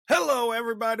Hello,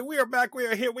 everybody. We are back. We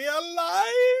are here. We are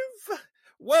live.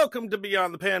 Welcome to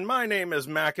Beyond the Pen. My name is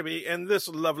Maccabee, and this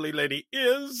lovely lady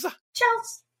is...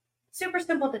 Chels. Super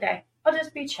simple today. I'll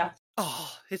just be Chels.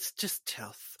 Oh, it's just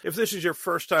Chels. If this is your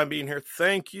first time being here,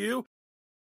 thank you.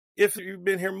 If you've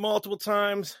been here multiple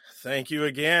times, thank you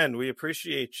again. We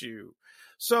appreciate you.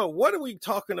 So, what are we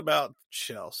talking about,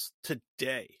 Chels,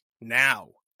 today? Now,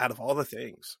 out of all the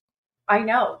things. I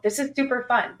know. This is super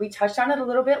fun. We touched on it a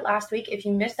little bit last week. If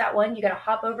you missed that one, you got to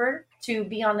hop over to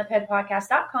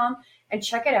beyondthepenpodcast.com and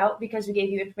check it out because we gave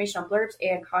you information on blurbs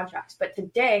and contracts. But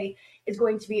today is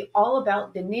going to be all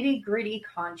about the nitty-gritty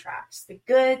contracts. The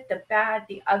good, the bad,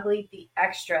 the ugly, the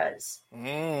extras.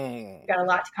 We've got a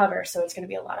lot to cover, so it's going to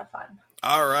be a lot of fun.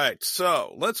 All right,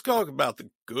 so let's talk about the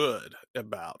good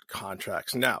about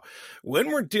contracts. Now,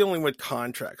 when we're dealing with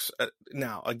contracts,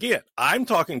 now, again, I'm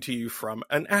talking to you from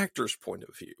an actor's point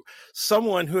of view,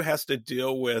 someone who has to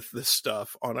deal with this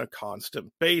stuff on a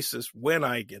constant basis when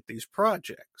I get these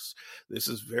projects. This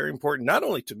is very important, not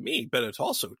only to me, but it's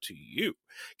also to you,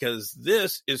 because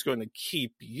this is going to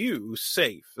keep you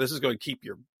safe. This is going to keep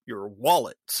your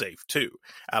wallet safe, too,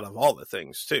 out of all the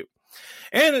things, too.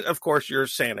 And, of course, your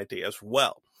sanity as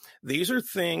well. These are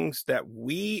things that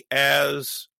we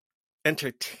as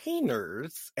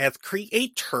entertainers, as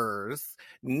creators,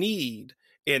 need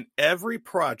in every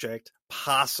project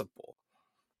possible.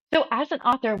 So as an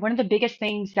author, one of the biggest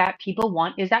things that people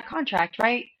want is that contract,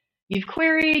 right? You've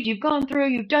queried, you've gone through,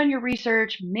 you've done your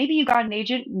research, maybe you got an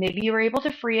agent, maybe you were able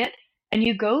to free it, and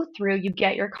you go through, you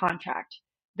get your contract.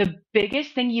 The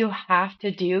biggest thing you have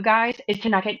to do, guys, is to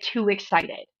not get too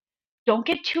excited. Don't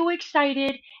get too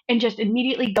excited and just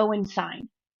immediately go and sign.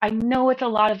 I know it's a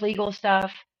lot of legal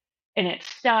stuff and it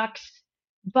sucks,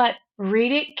 but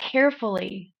read it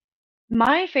carefully.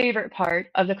 My favorite part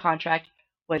of the contract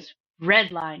was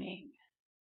redlining.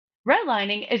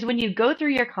 Redlining is when you go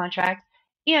through your contract,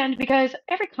 and because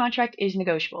every contract is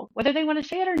negotiable, whether they want to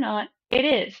say it or not, it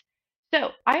is.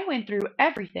 So I went through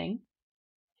everything,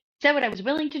 said what I was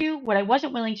willing to do, what I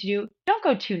wasn't willing to do. Don't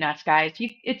go too nuts, guys.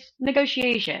 It's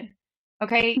negotiation.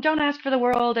 Okay, don't ask for the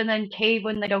world and then cave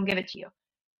when they don't give it to you.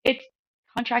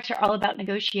 Contracts are all about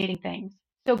negotiating things.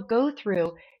 So go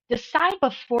through, decide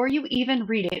before you even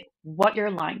read it what your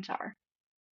lines are.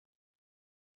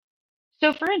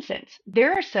 So for instance,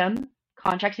 there are some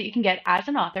contracts that you can get as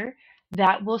an author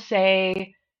that will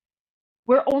say,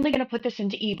 we're only going to put this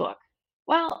into ebook.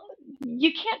 Well,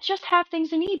 you can't just have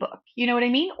things in ebook. You know what I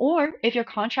mean? Or if your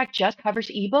contract just covers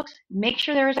ebooks, make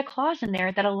sure there is a clause in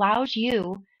there that allows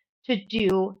you to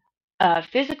do a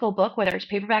physical book, whether it's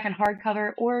paperback and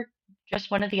hardcover or just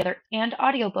one or the other, and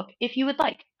audiobook if you would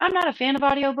like. I'm not a fan of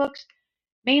audiobooks,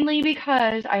 mainly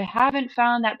because I haven't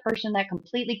found that person that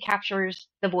completely captures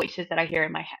the voices that I hear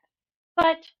in my head.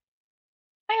 But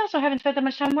I also haven't spent that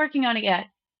much time working on it yet.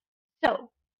 So,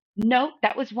 no,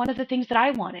 that was one of the things that I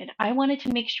wanted. I wanted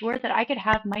to make sure that I could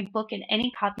have my book in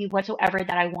any copy whatsoever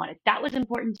that I wanted. That was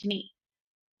important to me.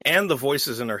 And the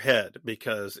voices in her head,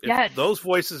 because if those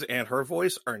voices and her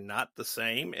voice are not the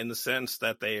same in the sense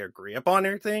that they agree upon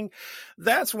everything,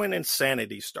 that's when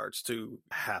insanity starts to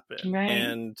happen. Right.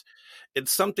 And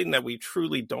it's something that we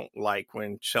truly don't like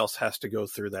when Chels has to go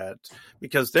through that,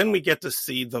 because then we get to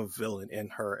see the villain in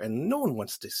her, and no one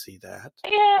wants to see that.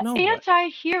 Yeah,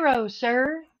 anti-hero,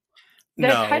 sir. The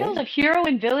titles of hero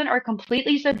and villain are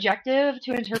completely subjective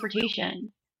to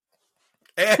interpretation.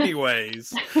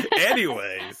 Anyways. And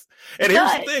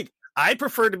here's the thing. I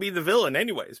prefer to be the villain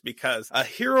anyways, because a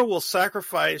hero will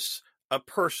sacrifice a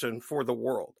person for the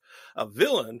world. A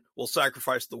villain will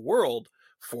sacrifice the world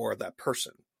for that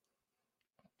person.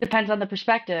 Depends on the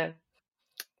perspective.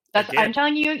 I'm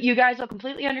telling you, you guys will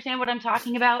completely understand what I'm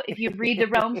talking about if you read the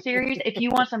Realm series. If you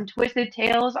want some twisted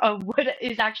tales of what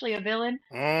is actually a villain,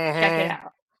 check it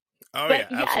out. Oh,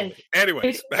 but yeah, absolutely.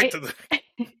 Anyways, back to the...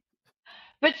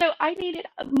 But so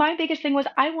my biggest thing was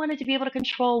I wanted to be able to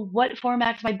control what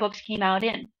formats my books came out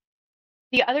in.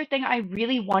 The other thing I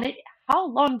really wanted, how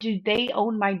long do they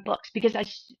own my books? Because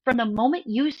from the moment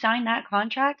you sign that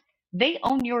contract, they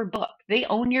own your book. They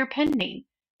own your pen name.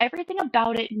 Everything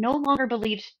about it no longer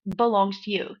belongs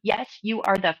to you. Yes, you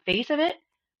are the face of it,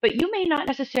 but you may not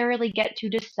necessarily get to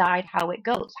decide how it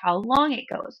goes, how long it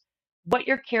goes, what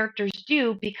your characters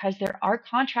do, because there are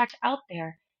contracts out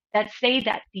there that say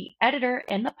that the editor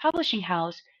and the publishing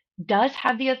house does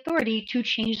have the authority to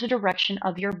change the direction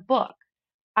of your book.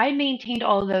 I maintained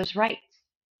all of those rights.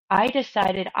 I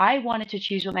decided I wanted to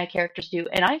choose what my characters do,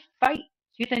 and I fight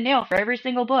tooth and nail for every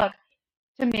single book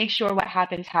to make sure what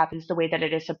happens the way that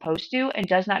it is supposed to and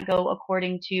does not go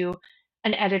according to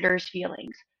an editor's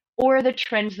feelings or the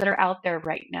trends that are out there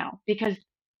right now. Because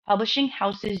Publishing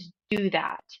houses do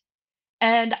that.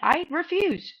 And I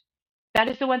refuse. That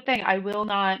is the one thing I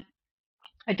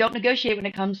don't negotiate when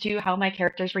it comes to how my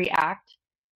characters react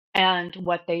and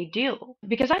what they do,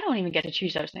 because I don't even get to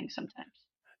choose those things sometimes.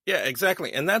 Yeah,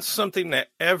 exactly. And that's something that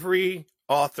every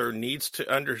author needs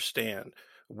to understand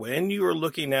when you are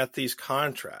looking at these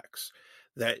contracts,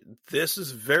 that this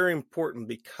is very important,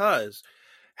 because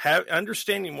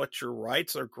understanding what your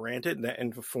rights are granted in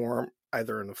the form,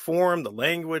 either in the form, the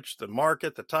language, the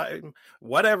market, the time,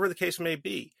 whatever the case may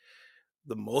be,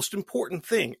 the most important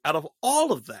thing out of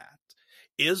all of that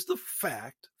is the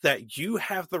fact that you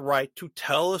have the right to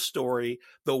tell a story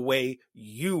the way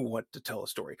you want to tell a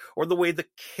story, or the way the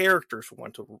characters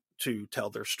want to tell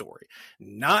their story.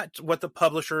 Not what the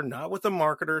publisher, not with the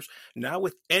marketers, not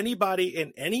with anybody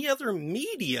in any other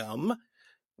medium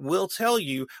will tell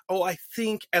you, oh, I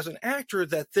think as an actor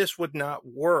that this would not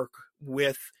work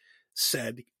with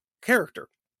said character.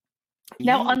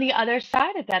 Now, on the other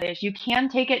side of that is you can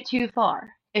take it too far.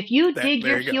 If you dig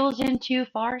your heels in too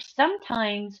far,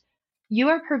 sometimes you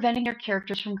are preventing your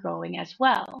characters from growing as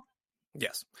well.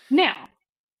 Yes. Now,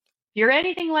 if you're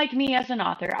anything like me as an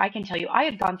author, I can tell you I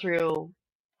have gone through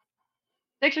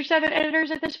 6 or 7 editors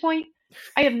at this point.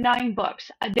 I have 9 books.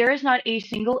 There is not a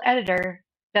single editor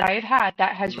that I have had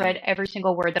that has read every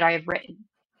single word that I have written.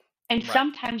 And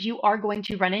sometimes you are going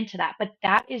to run into that. But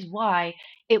that is why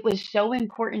it was so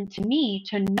important to me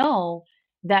to know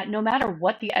that no matter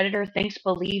what the editor thinks,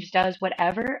 believes, does,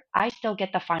 whatever, I still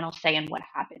get the final say in what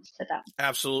happens to them.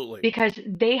 Absolutely. Because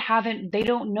they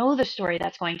don't know the story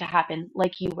that's going to happen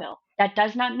like you will. That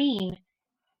does not mean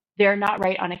they're not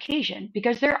right on occasion,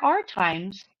 because there are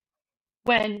times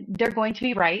when they're going to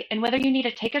be right. And whether you need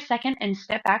to take a second and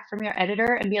step back from your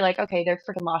editor and be like, okay, they're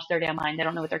freaking lost their damn mind, they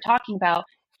don't know what they're talking about.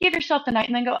 Give yourself the night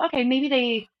and then go, okay, maybe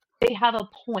they have a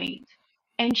point,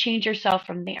 and change yourself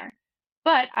from there.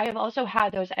 But I have also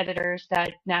had those editors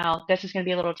that, now this is going to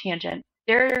be a little tangent.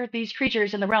 There are these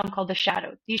creatures in the realm called the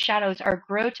shadows. These shadows are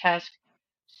grotesque,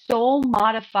 soul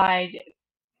modified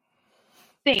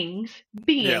beings,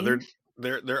 beings. Yeah,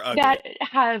 they're ugly. That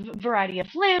have a variety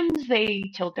of limbs.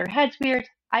 They tilt their heads weird.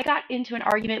 I got into an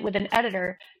argument with an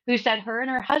editor who said her and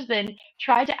her husband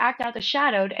tried to act out the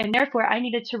shadowed, and therefore I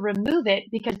needed to remove it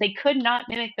because they could not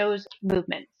mimic those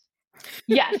movements.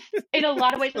 Yes, in a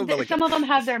lot of ways. Some of them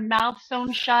have their mouths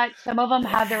sewn shut. Some of them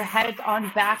have their heads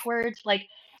on backwards.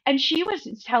 And she was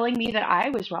telling me that I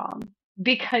was wrong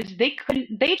because they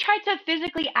tried to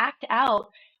physically act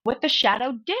out what the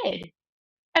shadow did.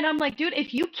 And I'm like, dude,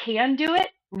 if you can do it,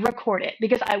 record it,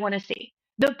 because I want to see.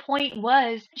 The point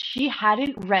was, she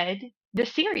hadn't read the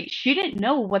series. She didn't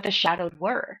know what the shadowed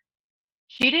were.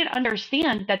 She didn't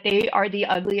understand that they are the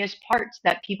ugliest parts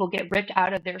that people get ripped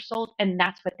out of their souls, and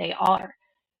that's what they are.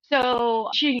 So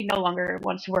she no longer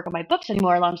wants to work on my books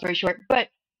anymore, long story short. But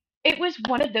it was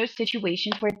one of those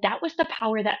situations where that was the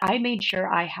power that I made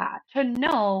sure I had, to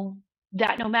know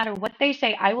that no matter what they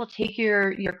say, I will take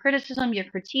your criticism, your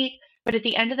critique, but at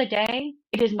the end of the day,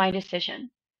 it is my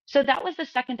decision. So that was the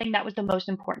second thing that was the most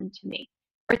important to me,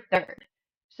 or third.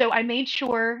 So I made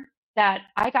sure that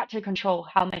I got to control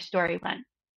how my story went.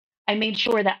 I made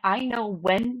sure that I know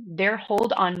when their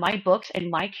hold on my books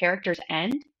and my characters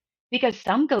end, because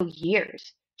some go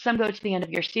years. Some go to the end of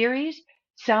your series.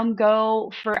 Some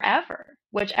go forever,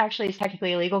 which actually is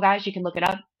technically illegal, guys. You can look it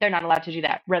up. They're not allowed to do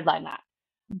that. Redline that.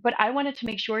 But I wanted to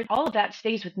make sure all of that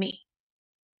stays with me.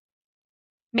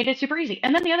 Made it super easy.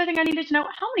 And then the other thing I needed to know,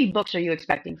 how many books are you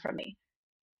expecting from me?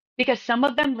 Because some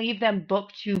of them leave them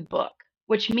book to book,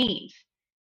 which means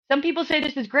some people say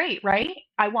this is great, right?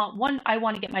 I want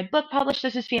to get my book published.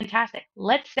 This is fantastic.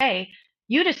 Let's say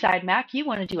you decide, Mac, you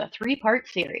want to do a 3-part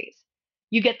series.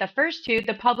 You get the first 2,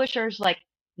 the publisher's like,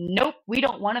 nope, we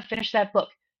don't want to finish that book.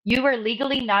 You are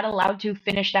legally not allowed to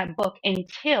finish that book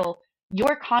until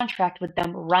your contract with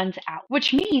them runs out,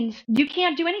 which means you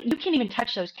can't do you can't even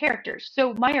touch those characters.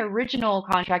 So my original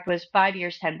contract was 5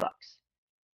 years, 10 books.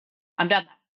 I'm done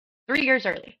that. 3 years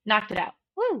early, knocked it out.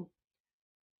 Woo!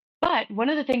 But one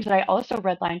of the things that I also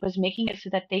redlined was making it so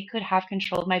that they could have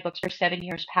control of my books for 7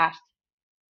 years past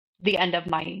the end of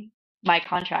my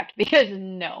contract. Because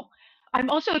no, I'm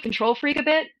also a control freak a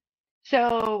bit.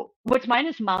 So what's mine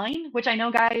is mine, which I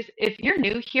know, guys, if you're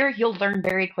new here, you'll learn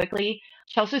very quickly.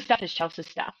 Chelsea's stuff is Chelsea's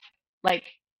stuff. Like,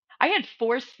 I had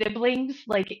 4 siblings.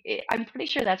 Like, I'm pretty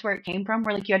sure that's where it came from,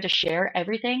 where like you had to share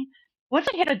everything. Once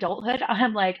I hit adulthood,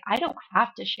 I'm like, I don't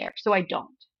have to share, so I don't.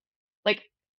 Like,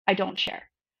 I don't share.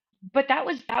 But that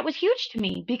was huge to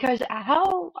me, because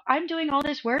how I'm doing all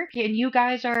this work and you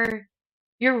guys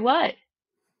you're what?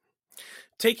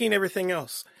 Taking everything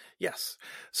else. Yes.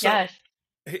 So, yes.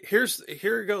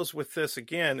 here goes with this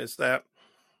again, is that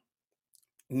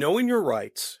knowing your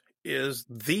rights is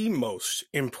the most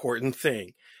important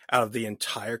thing out of the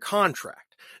entire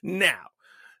contract. Now,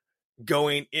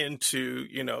 going into,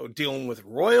 dealing with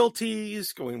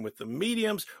royalties, going with the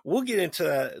mediums, we'll get into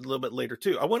that a little bit later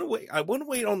too. I want to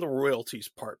wait on the royalties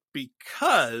part,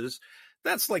 because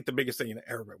that's like the biggest thing that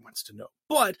everybody wants to know.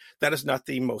 But that is not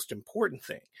the most important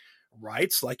thing.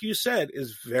 Rights, like you said,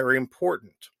 is very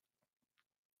important.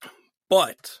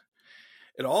 But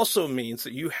it also means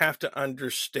that you have to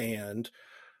understand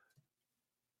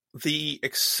the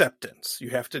acceptance. You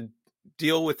have to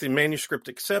deal with the manuscript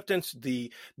acceptance,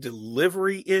 the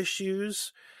delivery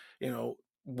issues,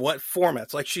 what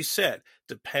formats. Like she said,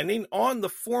 depending on the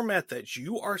format that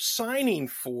you are signing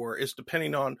for is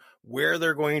depending on where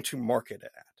they're going to market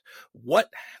it at, what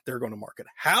they're going to market,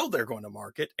 how they're going to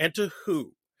market, and to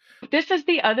who. This is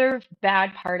the other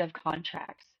bad part of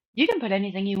contracts. You can put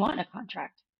anything you want in a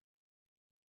contract.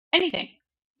 Anything.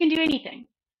 You can do anything.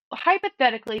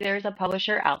 Hypothetically, there's a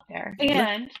publisher out there,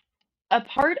 and a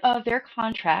part of their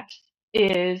contracts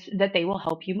is that they will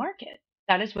help you market.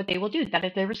 That is what they will do. That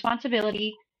is their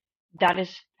responsibility. That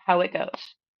is how it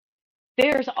goes.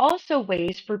 There's also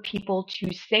ways for people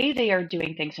to say they are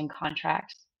doing things in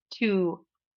contracts to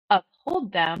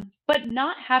uphold them, but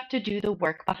not have to do the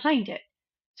work behind it.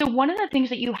 So one of the things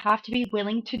that you have to be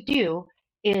willing to do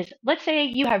is, let's say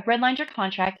you have redlined your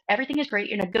contract, everything is great,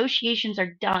 your negotiations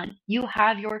are done, you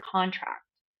have your contract,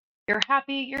 you're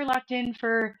happy, you're locked in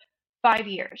for 5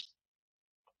 years.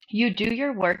 You do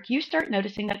your work, you start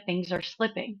noticing that things are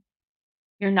slipping.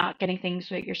 You're not getting things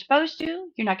that you're supposed to,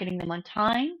 you're not getting them on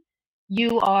time,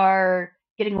 you are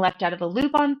getting left out of the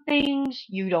loop on things,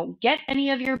 you don't get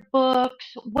any of your books,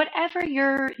 whatever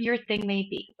your thing may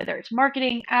be, whether it's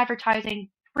marketing, advertising,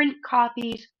 print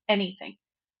copies, anything.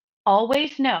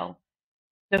 Always know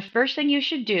the first thing you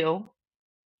should do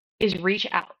is reach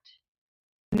out.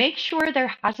 Make sure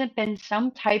there hasn't been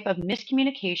some type of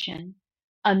miscommunication,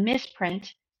 a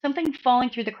misprint, something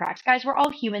falling through the cracks. Guys, we're all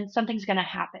human. Something's going to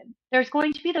happen. There's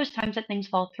going to be those times that things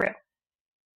fall through.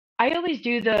 I always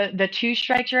do the 2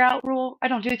 strikes you're out rule. I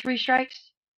don't do 3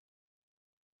 strikes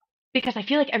because I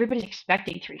feel like everybody's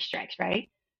expecting 3 strikes, right?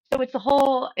 So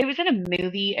it was in a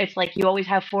movie. It's like you always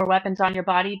have 4 weapons on your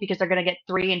body because they're going to get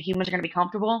 3 and humans are going to be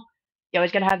comfortable. You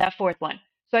always got to have that 4th one.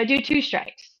 So I do 2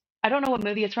 strikes. I don't know what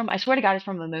movie it's from. I swear to God it's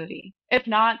from a movie. If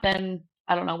not, then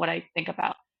I don't know what I think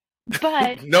about.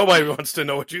 But nobody wants to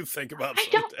know what you think about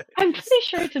something. I'm pretty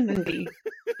sure it's a movie.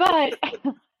 But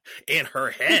in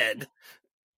her head.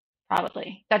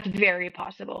 Probably. That's very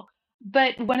possible.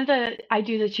 But I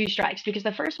do the 2 strikes because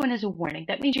the first one is a warning.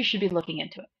 That means you should be looking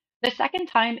into it. The second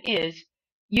time is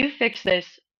you fix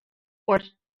this or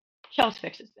Chelsea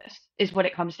fixes this, is what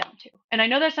it comes down to. And I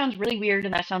know that sounds really weird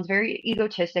and that sounds very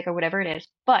egotistic or whatever it is,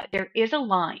 but there is a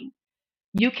line.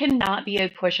 You cannot be a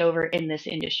pushover in this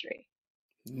industry.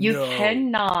 You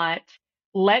cannot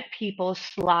let people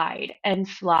slide and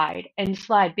slide and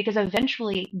slide because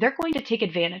eventually they're going to take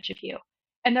advantage of you.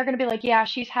 And they're going to be like, yeah,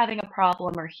 she's having a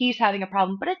problem or he's having a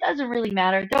problem, but it doesn't really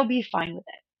matter. They'll be fine with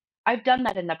it. I've done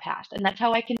that in the past, and that's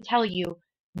how I can tell you,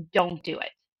 don't do it.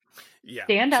 Yeah,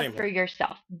 stand up for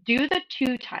yourself. Do the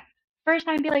 2 times. First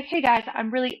time, be like, hey guys, I'm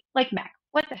really like Mac.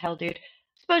 What the hell, dude?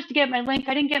 Supposed to get my link.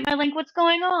 I didn't get my link. What's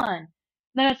going on?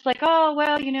 Then it's like, oh,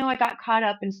 well, I got caught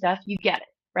up and stuff. You get it,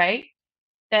 right?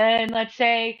 Then let's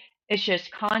say it's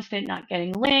just constant not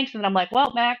getting links. And then I'm like,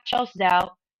 well, Mac, Chelsea's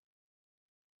out.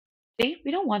 See, we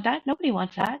don't want that. Nobody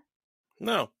wants that.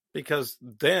 No, because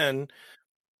then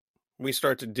we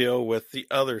start to deal with the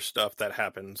other stuff that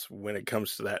happens when it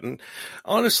comes to that. And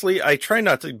honestly, I try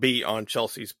not to be on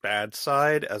Chelsea's bad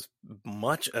side as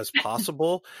much as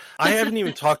possible. I haven't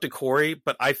even talked to Corey,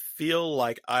 but I feel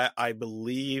like I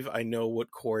believe I know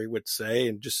what Corey would say,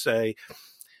 and just say,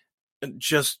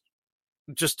 just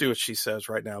do what she says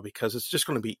right now, because it's just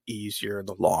going to be easier in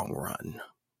the long run.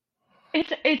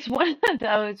 It's one of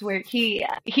those where he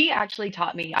actually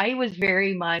taught me. I was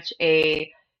very much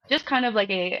just kind of like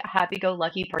a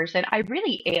happy-go-lucky person. I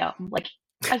really am. Like,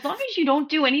 as long as you don't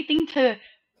do anything to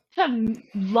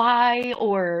lie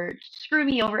or screw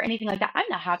me over, anything like that, I'm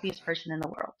the happiest person in the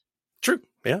world. True.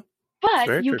 Yeah.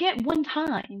 But you get one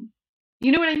time.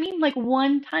 You know what I mean? Like,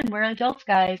 one time. We're adults,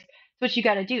 guys. That's what you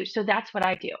got to do. So that's what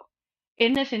I do.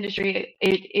 In this industry,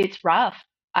 it's rough.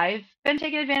 I've been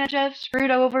taken advantage of,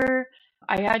 screwed over.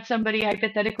 I had somebody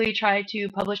hypothetically try to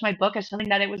publish my book as something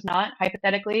that it was not,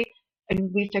 hypothetically,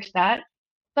 and we fixed that.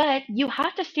 But you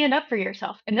have to stand up for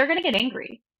yourself, and they're going to get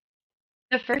angry.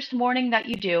 The first warning that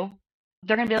you do,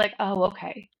 they're going to be like, oh,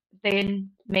 okay.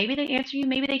 then maybe they answer you,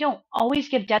 maybe they don't. Always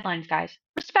give deadlines, guys.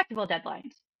 Respectable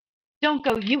deadlines. Don't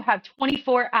go, you have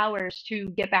 24 hours to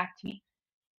get back to me.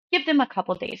 Give them a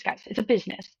couple days, guys. It's a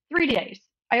business. 3 days.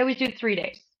 I always do 3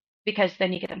 days because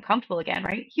then you get them comfortable again,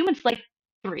 right? Humans like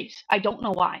threes. I don't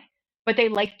know why, but they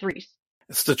like threes.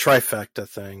 It's the trifecta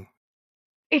thing.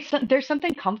 There's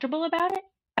something comfortable about it.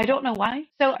 I don't know why.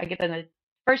 So I give them the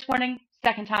first warning,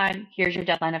 second time, here's your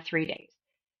deadline of 3 days.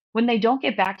 When they don't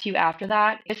get back to you after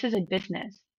that, this is a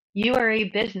business. You are a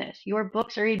business. Your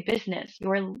books are a business.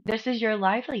 This is your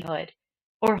livelihood.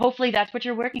 Or hopefully that's what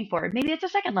you're working for. Maybe it's a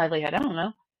second livelihood. I don't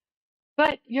know.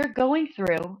 But you're going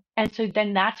through, and so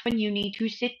then that's when you need to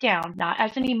sit down, not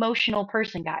as an emotional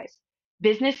person, guys.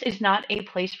 Business is not a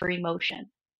place for emotion.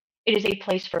 It is a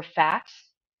place for facts.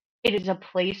 It is a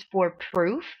place for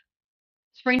proof.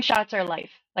 Screenshots are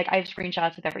life. Like I have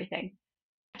screenshots of everything.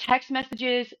 Text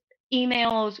messages,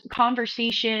 emails,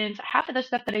 conversations, half of the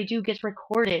stuff that I do gets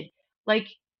recorded. Like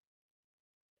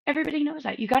everybody knows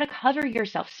that. You got to cover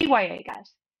yourself. CYA,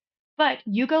 guys. But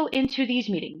you go into these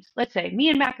meetings. Let's say me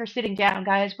and Mac are sitting down,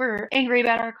 guys. We're angry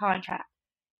about our contract.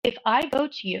 If I go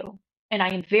to you and I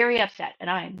am very upset and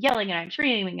I am yelling and I'm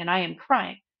screaming and I am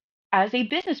crying, as a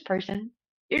business person,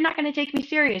 you're not going to take me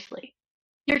seriously.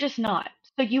 You're just not.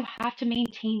 So you have to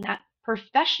maintain that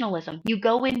professionalism. You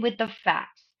go in with the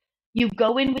facts. You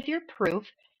go in with your proof,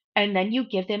 and then you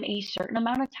give them a certain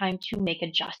amount of time to make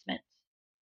adjustments.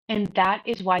 And that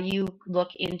is why you look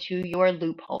into your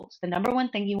loopholes. The number one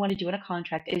thing you want to do in a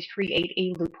contract is create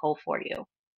a loophole for you,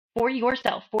 for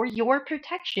yourself, for your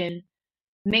protection.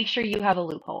 Make sure you have a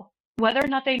loophole. Whether or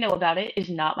not they know about it is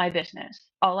not my business.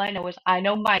 All I know is I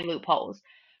know my loopholes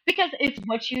because it's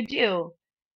what you do.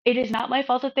 It is not my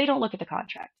fault if they don't look at the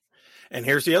contract. And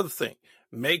here's the other thing.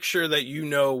 Make sure that you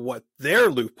know what their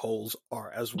loopholes are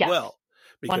as well.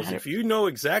 Because 100%. If you know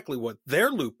exactly what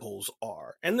their loopholes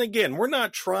are, and again, we're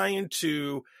not trying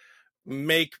to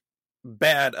make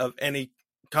bad of any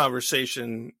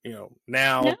conversation,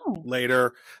 now,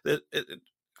 later,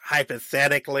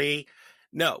 hypothetically.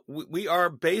 No, we are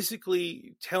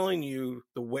basically telling you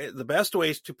the best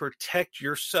ways to protect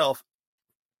yourself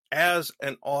as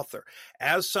an author,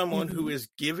 as someone who is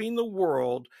giving the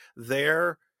world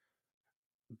their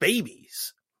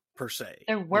babies, per se.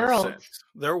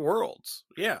 Their worlds.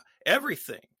 Yeah.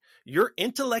 Everything. Your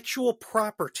intellectual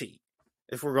property,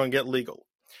 if we're going to get legal.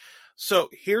 So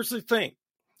here's the thing.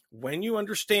 When you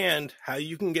understand how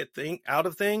you can get out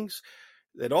of things,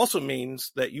 it also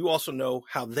means that you also know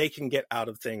how they can get out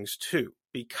of things too.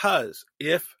 Because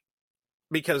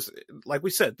like we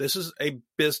said, this is a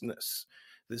business.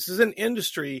 This is an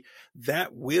industry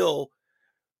that will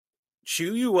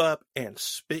chew you up and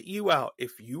spit you out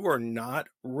if you are not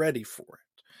ready for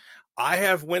it. I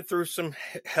have went through some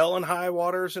hell and high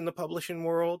waters in the publishing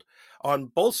world on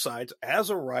both sides, as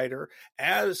a writer,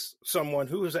 as someone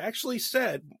who has actually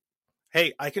said,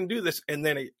 hey, I can do this. And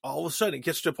then all of a sudden it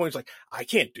gets to a point, it's like, I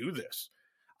can't do this.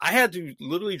 I had to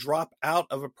literally drop out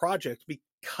of a project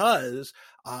because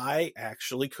I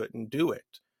actually couldn't do it.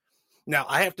 Now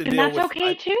I have to deal with. And that's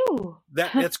okay too.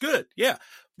 That's good. Yeah.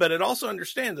 But it also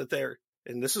understand that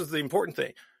and this is the important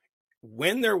thing.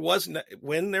 When there was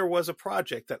a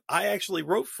project that I actually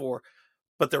wrote for,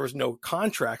 but there was no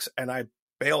contracts and I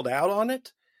bailed out on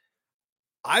it,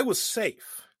 I was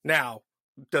safe. Now,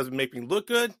 does it make me look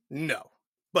good? No.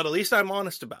 But at least I'm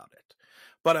honest about it.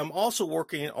 But I'm also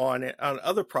working on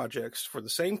other projects for the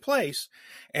same place,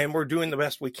 and we're doing the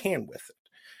best we can with it.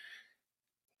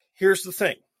 Here's the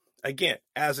thing. Again,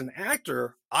 as an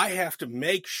actor, I have to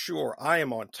make sure I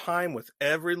am on time with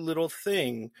every little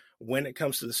thing when it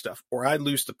comes to this stuff, or I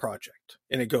lose the project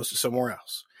and it goes to somewhere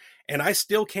else. And I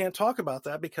still can't talk about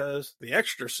that because the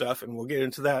extra stuff, and we'll get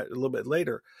into that a little bit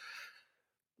later.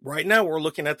 Right now, we're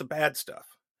looking at the bad stuff.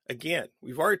 Again,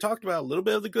 we've already talked about a little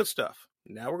bit of the good stuff.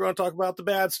 Now we're going to talk about the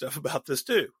bad stuff about this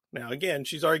too. Now, again,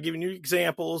 she's already given you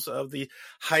examples of the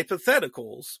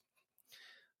hypotheticals,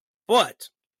 but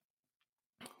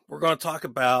we're going to talk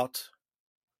about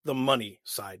the money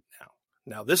side now.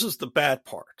 Now, this is the bad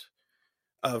part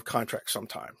of contracts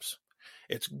sometimes.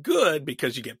 It's good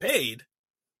because you get paid,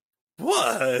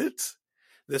 but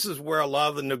this is where a lot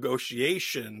of the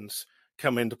negotiations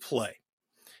come into play.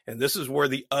 And this is where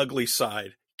the ugly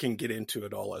side can get into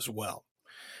it all as well.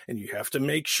 And you have to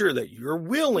make sure that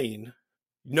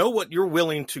know what you're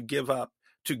willing to give up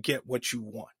to get what you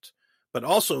want, but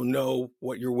also know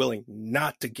what you're willing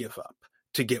not to give up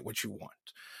to get what you want.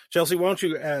 Chelsea, why don't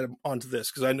you add on to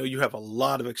this? Because I know you have a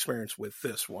lot of experience with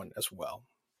this one as well.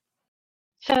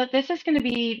 So this is going to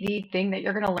be the thing that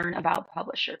you're going to learn about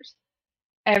publishers.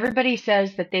 Everybody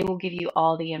says that they will give you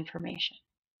all the information.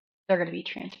 They're going to be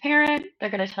transparent. They're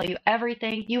going to tell you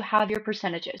everything. You have your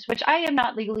percentages, which I am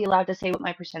not legally allowed to say what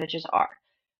my percentages are.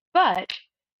 But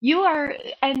you are,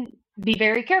 and be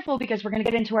very careful because we're going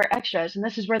to get into our extras, and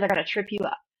this is where they're going to trip you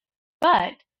up.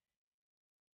 But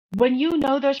when you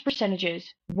know those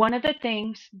percentages, one of the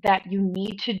things that you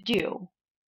need to do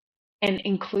and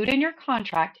include in your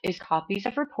contract is copies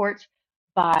of reports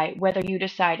by whether you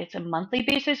decide it's a monthly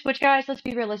basis, which, guys, let's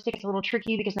be realistic, it's a little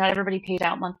tricky because not everybody pays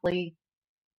out monthly.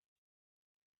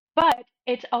 But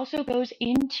it also goes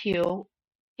into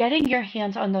getting your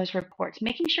hands on those reports,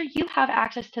 making sure you have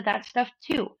access to that stuff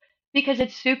too. Because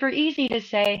it's super easy to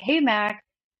say, hey, Mac,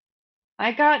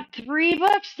 I got 3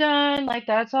 books done. Like,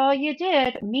 that's all you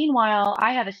did. Meanwhile,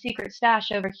 I have a secret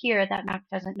stash over here that Mac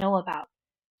doesn't know about.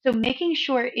 So making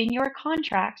sure in your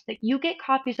contracts that you get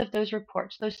copies of those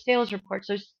reports, those sales reports,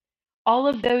 all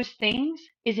of those things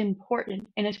is important,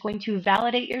 and it's going to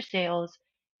validate your sales.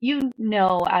 You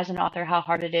know, as an author, how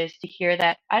hard it is to hear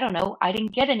that, I don't know, I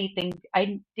didn't get anything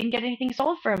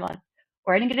sold for a month,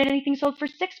 or I didn't get anything sold for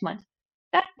 6 months.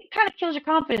 That kind of kills your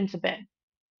confidence a bit.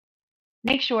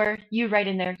 Make sure you write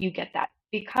in there you get that,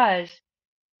 because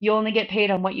you only get paid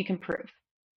on what you can prove.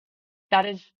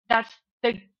 That's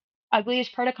the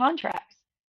ugliest part of contracts.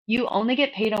 You only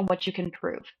get paid on what you can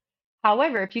prove.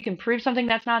 However, if you can prove something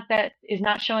that is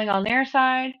not showing on their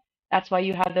side, that's why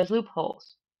you have those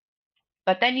loopholes.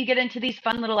 But then you get into these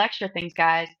fun little extra things,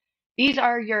 guys. These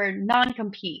are your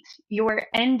non-competes, your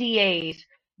NDAs.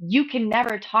 You can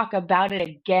never talk about it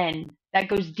again. That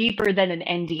goes deeper than an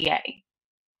NDA.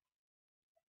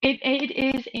 It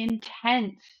is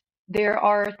intense. There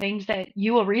are things that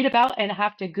you will read about and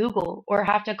have to Google or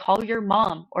have to call your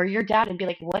mom or your dad and be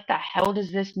like, what the hell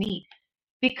does this mean?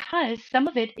 Because some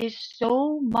of it is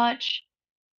so much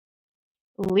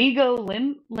lingo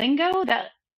that,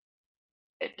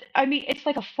 I mean, it's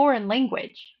like a foreign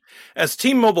language. As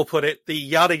T-Mobile put it, the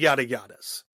yada, yada,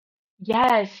 yadas.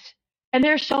 Yes. And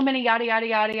there's so many yada, yada,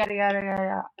 yada, yada, yada,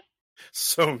 yada.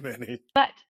 So many. But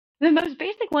the most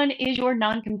basic one is your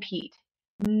non-compete.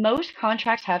 Most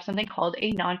contracts have something called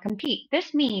a non-compete.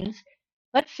 This means,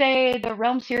 let's say the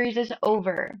Realm series is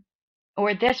over,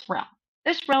 or this realm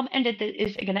is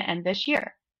going to end this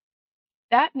year.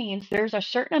 That means there's a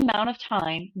certain amount of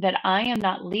time that I am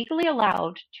not legally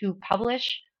allowed to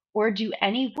publish or do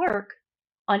any work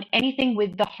on anything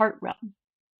with the Heart Realm.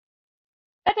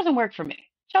 That doesn't work for me.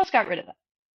 Chelsea got rid of that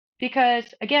because,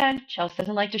 again, Chelsea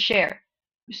doesn't like to share.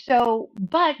 So,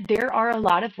 but there are a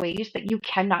lot of ways that you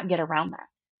cannot get around that.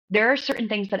 There are certain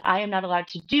things that I am not allowed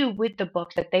to do with the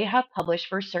books that they have published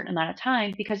for a certain amount of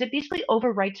time because it basically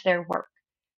overwrites their work.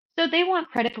 So they want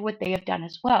credit for what they have done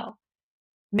as well.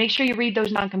 Make sure you read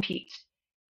those non-competes.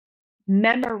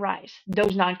 Memorize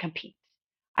those non-competes.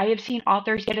 I have seen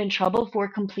authors get in trouble for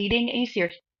completing a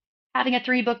series, having a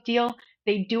 3-book deal.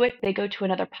 They do it, they go to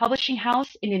another publishing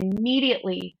house and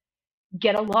immediately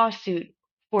get a lawsuit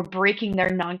for breaking their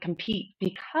non-compete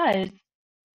because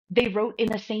they wrote in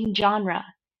the same genre.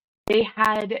 They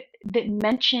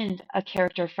mentioned a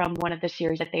character from one of the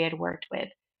series that they had worked with.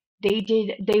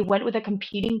 They went with a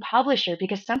competing publisher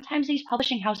because sometimes these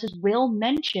publishing houses will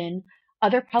mention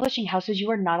other publishing houses you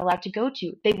are not allowed to go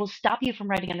to. They will stop you from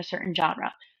writing in a certain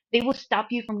genre. They will stop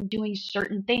you from doing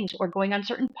certain things or going on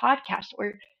certain podcasts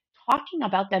or talking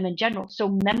about them in general.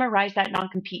 So memorize that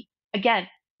non-compete. Again,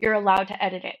 you're allowed to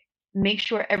edit it. Make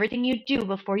sure everything you do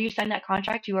before you sign that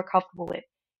contract you are comfortable with.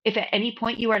 If at any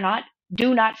point you are not,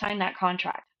 do not sign that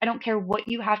contract. I don't care what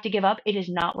you have to give up. It is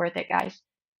not worth it, guys.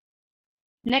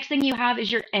 Next thing you have is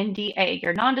your NDA,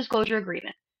 your non-disclosure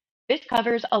agreement. This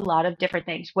covers a lot of different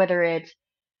things, whether it's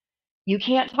you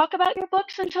can't talk about your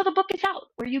books until the book is out,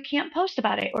 or you can't post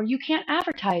about it, or you can't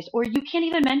advertise, or you can't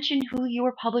even mention who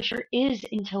your publisher is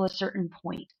until a certain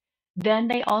point. Then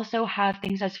they also have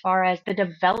things as far as the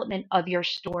development of your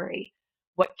story,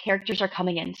 what characters are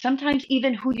coming in, sometimes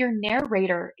even who your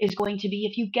narrator is going to be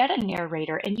if you get a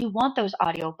narrator and you want those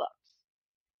audiobooks.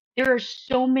 There are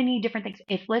so many different things.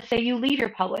 If, let's say, you leave your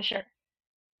publisher,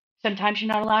 sometimes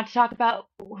you're not allowed to talk about,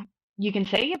 you can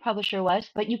say your publisher was,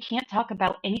 but you can't talk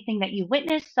about anything that you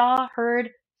witnessed, saw, heard,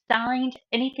 signed,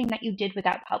 anything that you did with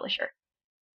that publisher.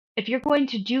 If you're going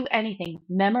to do anything,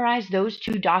 memorize those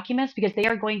 2 documents because they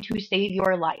are going to save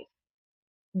your life.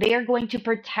 They are going to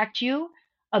protect you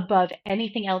above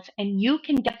anything else, and you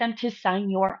can get them to sign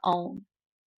your own.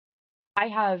 I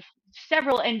have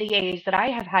several NDAs that I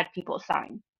have had people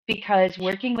sign because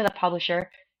working with a publisher,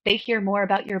 they hear more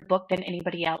about your book than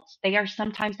anybody else. They are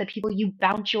sometimes the people you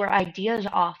bounce your ideas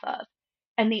off of.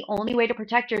 And the only way to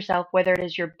protect yourself, whether it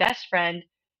is your best friend,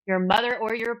 your mother,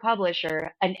 or your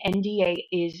publisher, an NDA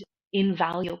is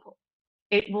invaluable.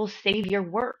 it will save your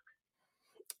work.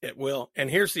 It will. And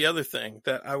here's the other thing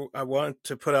that I want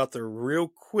to put out there real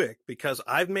quick, because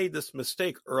I've made this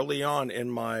mistake early on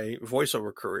in my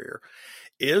voiceover career,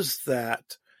 is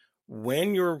that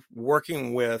when you're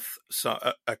working with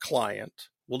a client,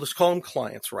 we'll just call them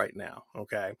clients right now,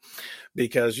 okay?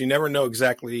 Because you never know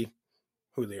exactly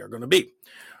who they are going to be.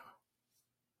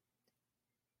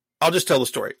 I'll just tell the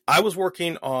story. I was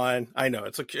working on, I know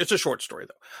it's a short story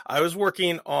though. I was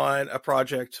working on a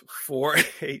project for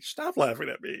stop laughing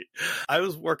at me. I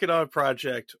was working on a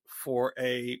project for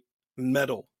a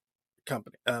metal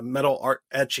company, a metal art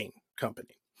etching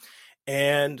company.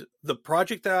 And the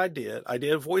project that I did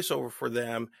a voiceover for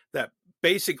them that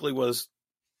basically was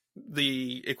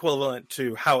the equivalent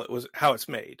to how it's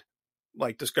made,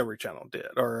 like Discovery Channel did,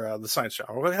 or the Science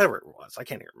Channel, or whatever it was. I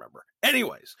can't even remember.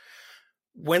 Anyways,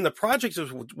 when the project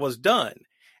was done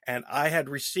and I had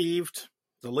received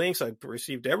the links, I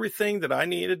received everything that I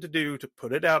needed to do to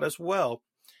put it out as well,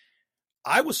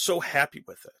 I was so happy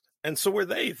with it. And so were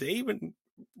they. They even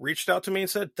reached out to me and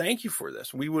said, thank you for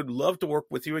this. We would love to work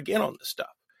with you again on this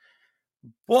stuff.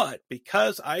 But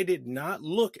because I did not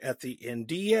look at the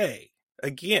NDA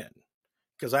again,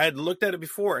 because I had looked at it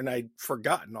before and I'd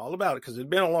forgotten all about it because it had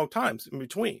been a long time in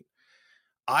between,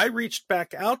 I reached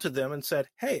back out to them and said,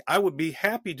 hey, I would be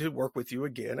happy to work with you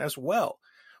again as well.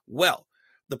 Well,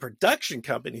 the production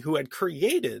company who had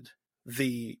created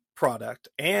the product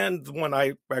and the one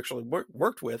I actually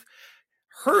worked with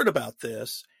heard about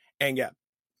this and got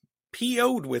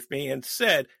PO'd with me and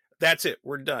said, that's it,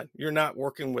 we're done. You're not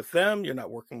working with them. You're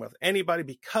not working with anybody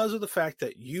because of the fact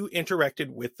that you interacted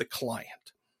with the client.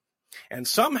 And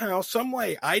somehow, some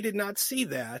way, I did not see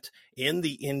that in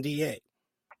the NDA.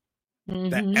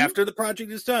 That after the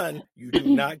project is done, you do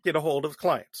not get a hold of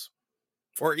clients,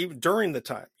 or even during the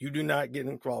time, you do not get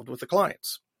involved with the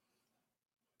clients.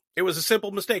 It was a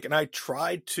simple mistake, and I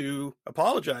tried to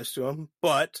apologize to them,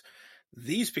 but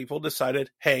these people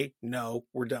decided, hey, no,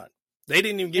 we're done. They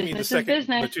didn't even give me the second,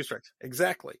 the 2 strikes.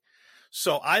 Exactly.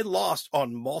 So I lost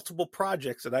on multiple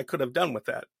projects that I could have done with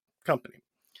that company.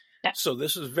 Yeah. So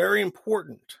this is very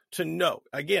important to know.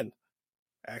 Again,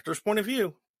 actor's point of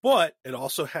view, but it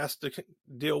also has to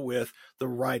deal with the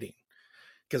writing,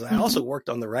 because I also worked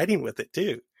on the writing with it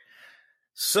too.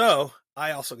 So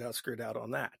I also got screwed out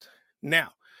on that.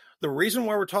 Now, the reason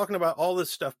why we're talking about all this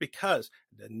stuff, because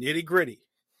the nitty gritty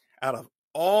out of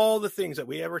all the things that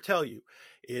we ever tell you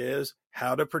is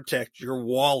how to protect your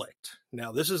wallet.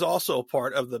 Now, this is also a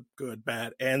part of the good,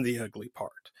 bad, and the ugly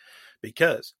part,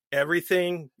 because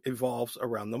everything evolves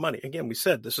around the money. Again, we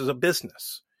said this is a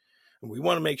business. And we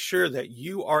want to make sure that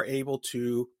you are able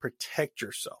to protect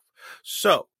yourself.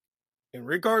 So in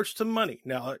regards to money,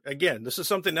 now, again, this is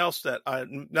something else that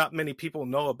not many people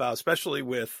know about, especially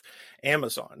with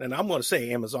Amazon. And I'm going to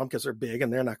say Amazon because they're big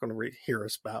and they're not going to hear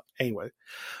us about anyway.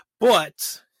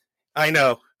 But I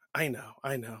know.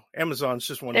 Amazon's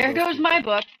just one of those. There goes my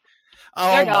book.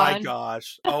 Oh my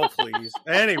gosh. Oh, please.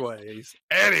 Anyways.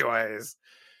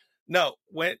 No,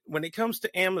 when it comes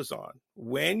to Amazon,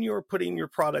 when you're putting your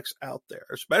products out there,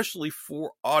 especially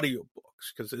for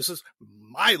audiobooks, because this is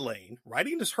my lane,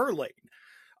 writing is her lane.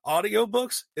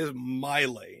 Audiobooks is my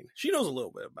lane. She knows a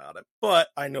little bit about it, but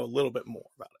I know a little bit more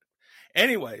about it.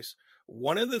 Anyways,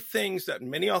 one of the things that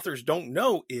many authors don't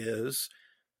know is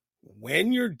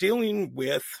when you're dealing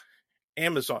with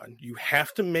Amazon, you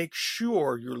have to make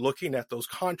sure you're looking at those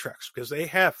contracts, because they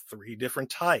have 3 different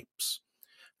types.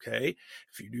 Okay.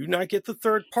 If you do not get the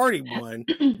third party one,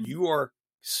 you are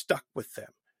stuck with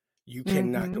them. You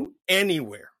cannot go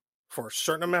anywhere for a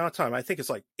certain amount of time. I think it's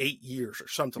like 8 years or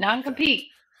something. Non-compete.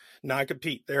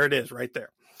 Non-compete. There it is right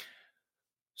there.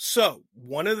 So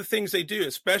one of the things they do,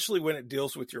 especially when it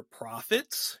deals with your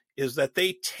profits, is that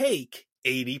they take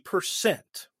 80%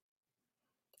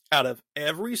 out of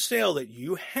every sale that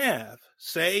you have.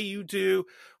 Say you do,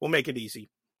 we'll make it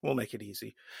easy.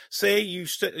 Say you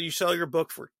sell your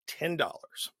book for $10.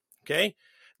 Okay.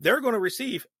 They're going to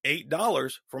receive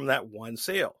 $8 from that one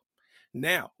sale.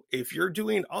 Now, if you're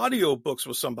doing audiobooks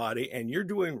with somebody and you're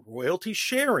doing royalty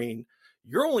sharing,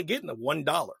 you're only getting the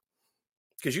 $1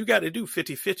 because you got to do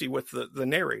 50-50 with the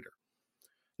narrator.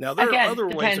 Now, there are other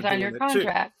ways of doing it too.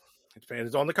 It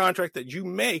depends on the contract that you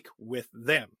make with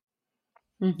them.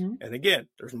 And again,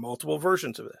 there's multiple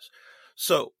versions of this.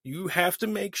 So you have to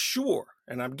make sure,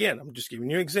 and again, I'm just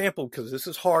giving you an example because this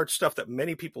is hard stuff that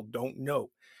many people don't know.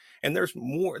 And there's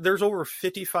over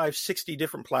 55, 60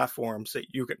 different platforms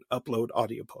that you can upload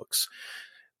audiobooks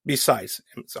besides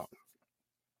Amazon.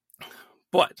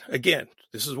 But again,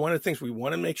 this is one of the things we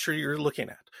want to make sure you're looking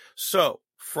at. So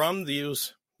from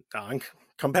these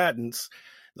non-combatants,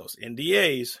 those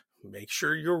NDAs, make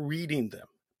sure you're reading them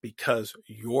because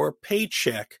your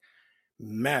paycheck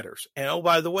matters. And oh,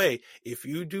 by the way, if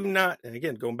you do not, and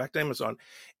again, going back to Amazon,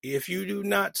 if you do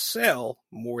not sell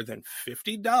more than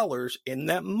 $50 in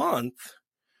that month,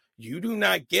 you do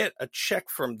not get a check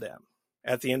from them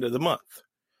at the end of the month.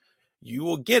 You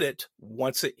will get it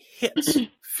once it hits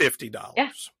 $50. Yeah.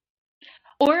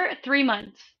 Or 3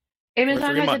 months.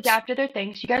 Amazon has months. adapted their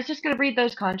things. You guys just got to read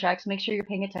those contracts, make sure you're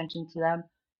paying attention to them.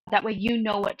 That way you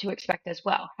know what to expect as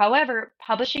well. However,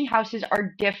 publishing houses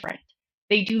are different.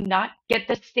 They do not get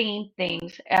the same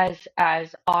things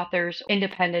as authors,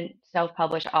 independent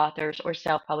self-published authors or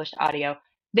self-published audio.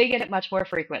 They get it much more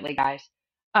frequently, guys.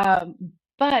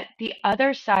 But the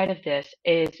other side of this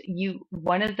is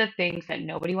one of the things that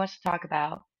nobody wants to talk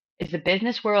about is the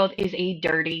business world is a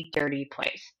dirty, dirty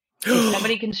place. If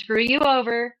somebody can screw you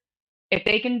over, if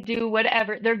they can do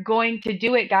whatever, they're going to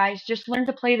do it, guys. Just learn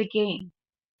to play the game.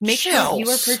 Make sure you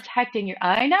are protecting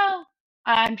I know.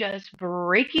 I'm just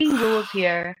breaking rules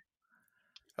here.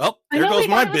 Oh, there goes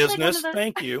my business.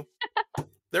 Thank you.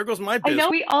 There goes my business. I know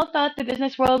we all thought the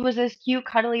business world was this cute,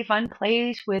 cuddly, fun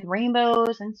place with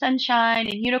rainbows and sunshine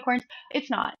and unicorns. It's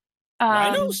not.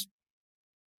 Rhinos?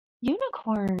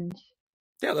 Unicorns.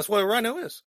 Yeah, that's what a rhino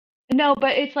is. No,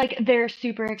 but it's like they're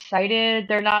super excited.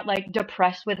 They're not like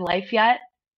depressed with life yet.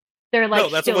 They're like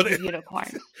still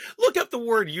unicorns. Look up the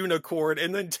word unicorn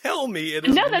and then tell me it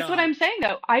is No, that's what I'm saying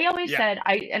though. I always said,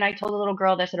 I told a little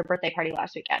girl this at a birthday party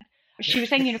last weekend. She was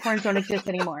saying unicorns don't exist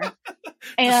anymore.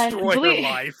 And Destroy her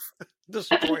life.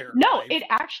 Destroy her life. It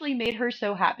actually made her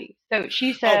so happy. So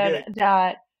she said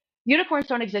that unicorns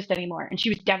don't exist anymore. And she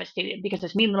was devastated because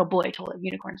this mean little boy told her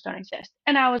unicorns don't exist.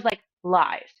 And I was like,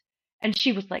 lies. And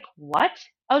she was like, what?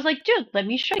 I was like, dude, let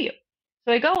me show you.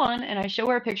 So I go on and I show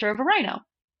her a picture of a rhino.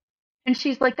 And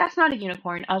she's like, that's not a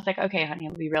unicorn. I was like, okay, honey, I'm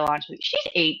going to be real honest with you. She's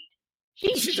 8.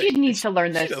 She needs to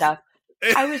learn this stuff.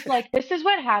 I was like, this is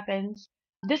what happens.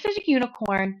 This is a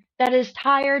unicorn that is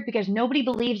tired because nobody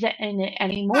believes in it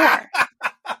anymore.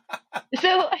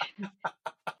 So,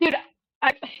 dude,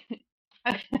 I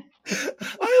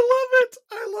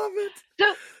love it.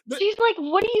 So she's like,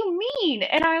 what do you mean?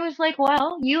 And I was like,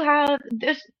 well, you have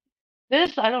this,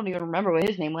 I don't even remember what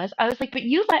his name was. I was like, but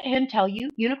you let him tell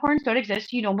you unicorns don't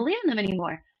exist. You don't believe in them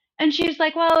anymore. And she's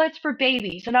like, well, it's for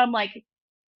babies. And I'm like,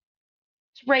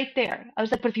 it's right there. I was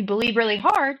like, but if you believe really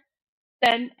hard,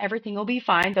 then everything will be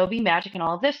fine. There'll be magic and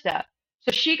all of this stuff.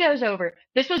 So she goes over.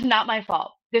 This was not my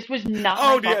fault. This was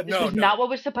not my fault. This was not what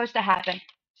was supposed to happen.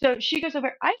 So she goes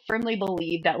over. I firmly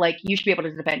believe that like you should be able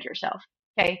to defend yourself.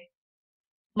 Okay.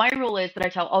 My rule is that I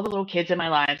tell all the little kids in my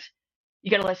lives, you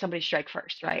got to let somebody strike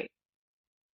first, right?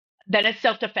 Then it's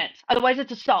self-defense. Otherwise,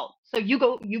 it's assault. So you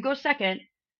go second,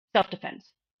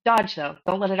 self-defense. Dodge, though.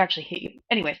 Don't let it actually hit you.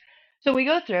 Anyways, so we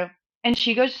go through, and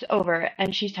she goes over,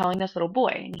 and she's telling this little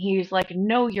boy, and he's like,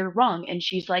 no, you're wrong. And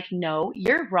she's like, no,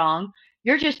 you're wrong.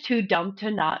 You're just too dumb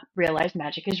to not realize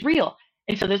magic is real.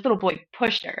 And so this little boy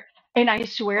pushed her. And I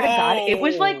swear to God, it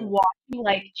was like watching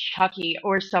like Chucky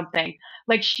or something.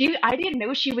 Like I didn't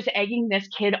know she was egging this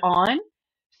kid on.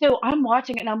 So I'm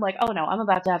watching it and I'm like, oh no, I'm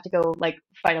about to have to go like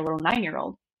fight a little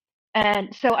 9-year-old.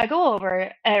 And so I go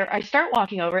over, or I start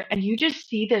walking over, and you just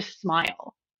see this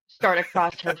smile start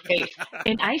across her face.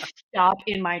 And I stop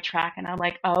in my track and I'm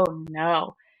like, oh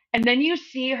no. And then you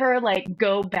see her like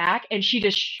go back and she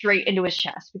just straight into his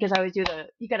chest because I always do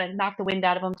you gotta knock the wind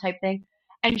out of him type thing.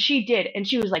 And she did. And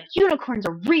she was like, unicorns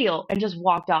are real, and just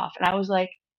walked off. And I was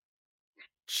like,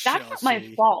 that's not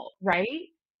my fault, right?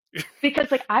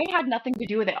 Because like I had nothing to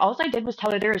do with it. All I did was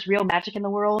tell her there is real magic in the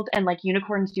world and like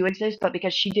unicorns do exist, but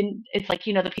because she didn't, it's like,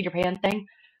 the Peter Pan thing.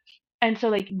 And so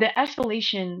like the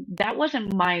escalation, that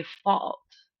wasn't my fault.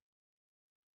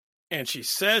 And she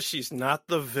says she's not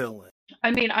the villain. I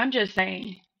mean, I'm just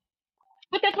saying.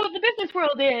 But that's what the business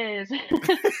world is.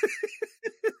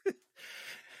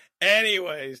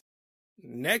 Anyways,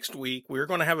 next week, we're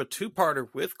going to have a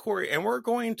 2-parter with Corey, and we're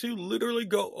going to literally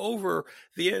go over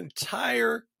the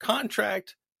entire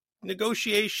contract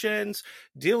negotiations,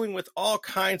 dealing with all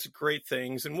kinds of great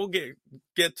things, and we'll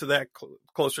get to that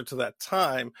closer to that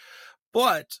time.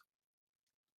 But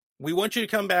we want you to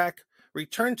come back,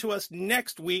 return to us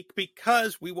next week,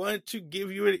 because we wanted to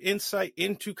give you an insight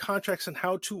into contracts and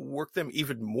how to work them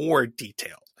even more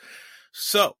detailed.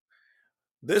 So,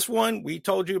 this one, we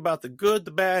told you about the good,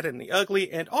 the bad, and the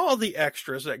ugly, and all the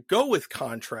extras that go with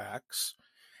contracts,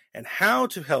 and how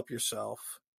to help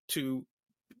yourself to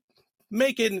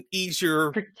make it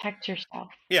easier. Protect yourself.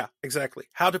 Yeah, exactly.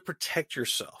 How to protect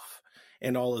yourself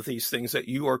and all of these things that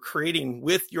you are creating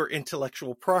with your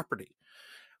intellectual property.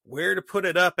 Where to put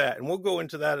it up at, and we'll go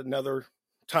into that another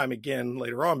time again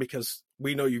later on, because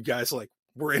we know you guys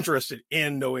we're interested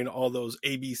in knowing all those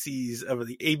ABCs of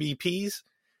the ABPs.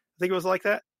 I think it was like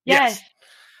that. Yes.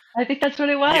 I think that's what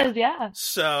it was. Yeah.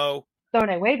 So throwing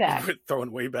it way back.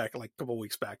 Throwing way back, like a couple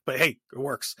weeks back. But hey, it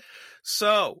works.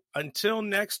 So until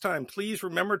next time, please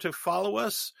remember to follow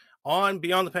us on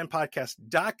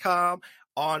beyondthepenpodcast.com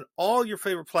on all your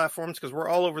favorite platforms, because we're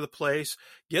all over the place.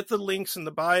 Get the links in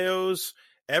the bios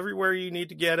everywhere you need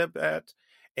to get it at,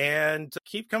 and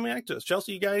keep coming back to us.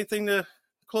 Chelsea, you got anything to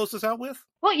close this out with?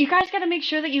 Well, you guys got to make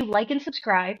sure that you like and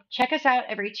subscribe. Check us out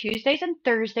every Tuesdays and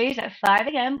Thursdays at 5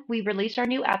 a.m. We release our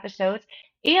new episodes.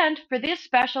 And for this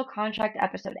special contract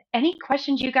episode, any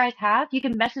questions you guys have, you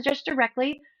can message us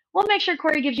directly. We'll make sure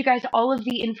Corey gives you guys all of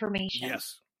the information.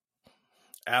 Yes,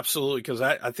 absolutely, because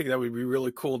I think that would be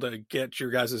really cool to get your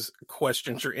guys'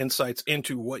 questions or insights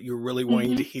into what you're really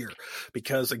wanting to hear.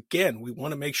 Because, again, we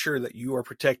want to make sure that you are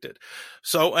protected.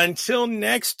 So until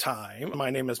next time,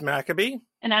 my name is Maccabee.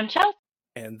 And I'm Chelsea.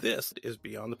 And this is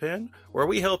Beyond the Pen, where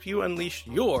we help you unleash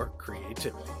your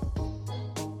creativity.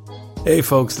 Hey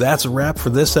folks, that's a wrap for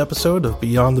this episode of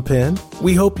Beyond the Pen.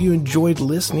 We hope you enjoyed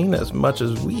listening as much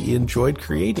as we enjoyed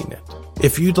creating it.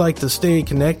 If you'd like to stay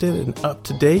connected and up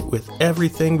to date with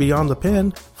everything Beyond the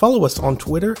Pen, follow us on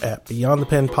Twitter at Beyond the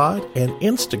Pen Pod and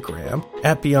Instagram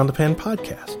at Beyond the Pen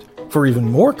Podcast. For even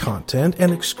more content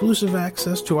and exclusive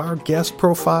access to our guest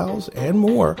profiles and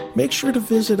more, make sure to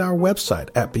visit our website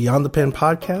at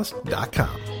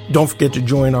beyondthepenpodcast.com. Don't forget to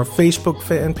join our Facebook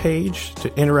fan page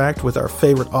to interact with our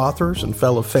favorite authors and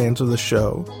fellow fans of the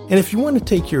show. And if you want to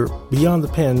take your Beyond the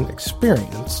Pen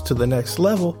experience to the next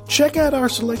level, check out our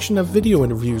selection of video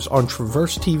interviews on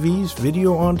Traverse TV's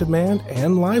video on demand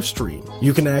and live stream.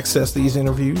 You can access these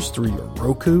interviews through your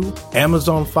Roku,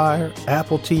 Amazon Fire,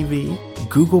 Apple TV,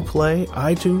 Google Play,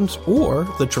 iTunes, or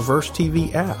the Traverse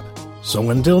TV app.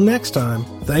 So until next time,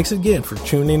 thanks again for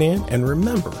tuning in, and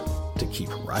remember to keep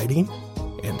writing,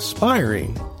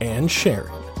 inspiring, and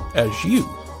sharing as you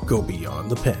go beyond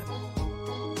the pen.